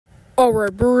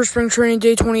Alright, Brewers Spring Training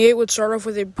Day 28 would start off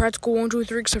with a practical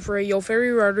 1-2-3 except for a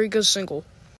Yoferi Rodriguez single.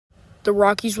 The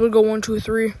Rockies would go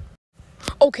 1-2-3.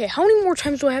 Okay, how many more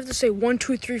times do I have to say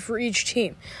 1-2-3 for each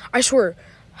team? I swear,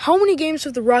 how many games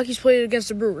have the Rockies played against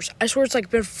the Brewers? I swear it's like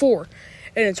been 4.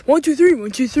 And it's 1-2-3,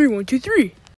 1-2-3,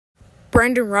 1-2-3.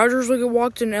 Brandon Rogers would get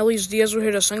walked and Elias Diaz would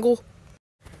hit a single.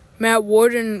 Matt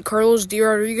Wood and Carlos D.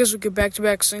 Rodriguez would get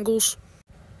back-to-back singles.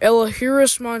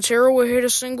 Elahiris Montero would hit a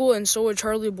single, and so would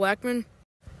Charlie Blackmon.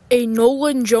 A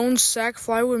Nolan Jones sac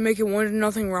fly would make it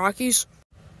 1-0 Rockies.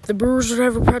 The Brewers would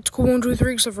have a practical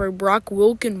 1-2-3 except for a Brock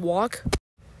Wilken walk.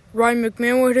 Ryan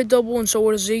McMahon would hit a double, and so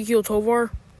would Ezequiel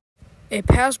Tovar. A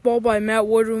pass ball by Matt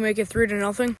Wood would make it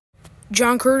 3-0.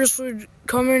 John Curtis would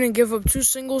come in and give up 2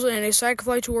 singles and a sac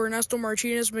fly to Ernesto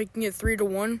Martinez, making it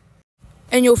 3-1.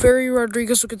 And Yoferi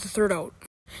Rodriguez would get the third out.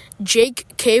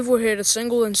 Jake Cave would hit a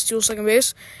single and steal second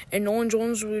base, and Nolan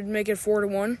Jones would make it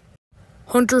 4-1.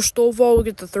 Hunter Stovall would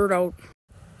get the third out.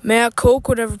 Matt Koch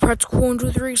would have a practical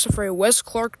 1-2-3 except for a Wes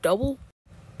Clark double.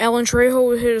 Alan Trejo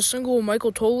would hit a single, and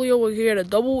Michael Tolio would hit a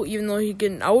double, even though he'd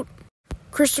get an out.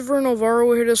 Christopher Navarro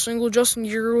would hit a single. Justin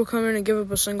Yeager will come in and give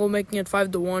up a single, making it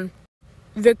 5-1.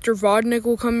 Victor Vodnik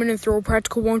will come in and throw a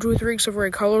practical 1-2-3 except for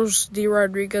a Carlos D.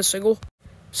 Rodriguez single.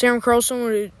 Sam Carlson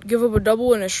would give up a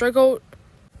double and a strikeout,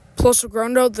 plus a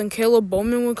groundout. Then Caleb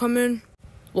Bowman would come in.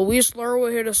 Luis Lara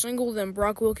would hit a single, then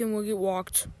Brock Wilken would get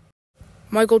walked.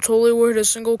 Michael Toley would hit a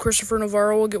single, Christopher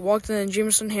Navarro would get walked, and then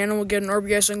Jameson Hanna would get an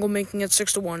RBI single, making it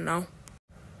 6-1 now.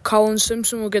 Colin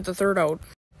Simpson will get the third out.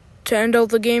 To end out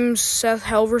the game, Seth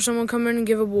Halverson would come in and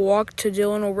give up a walk to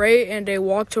Dylan O'Ray and a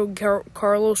walk to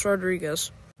Carlos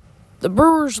Rodriguez. The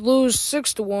Brewers lose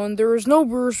 6-1. There is no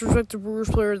Brewers respected Brewers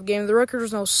player of the game. The record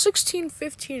is now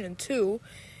 16-15-2.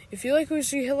 If you like what you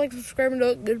see, hit like, subscribe,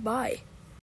 and goodbye.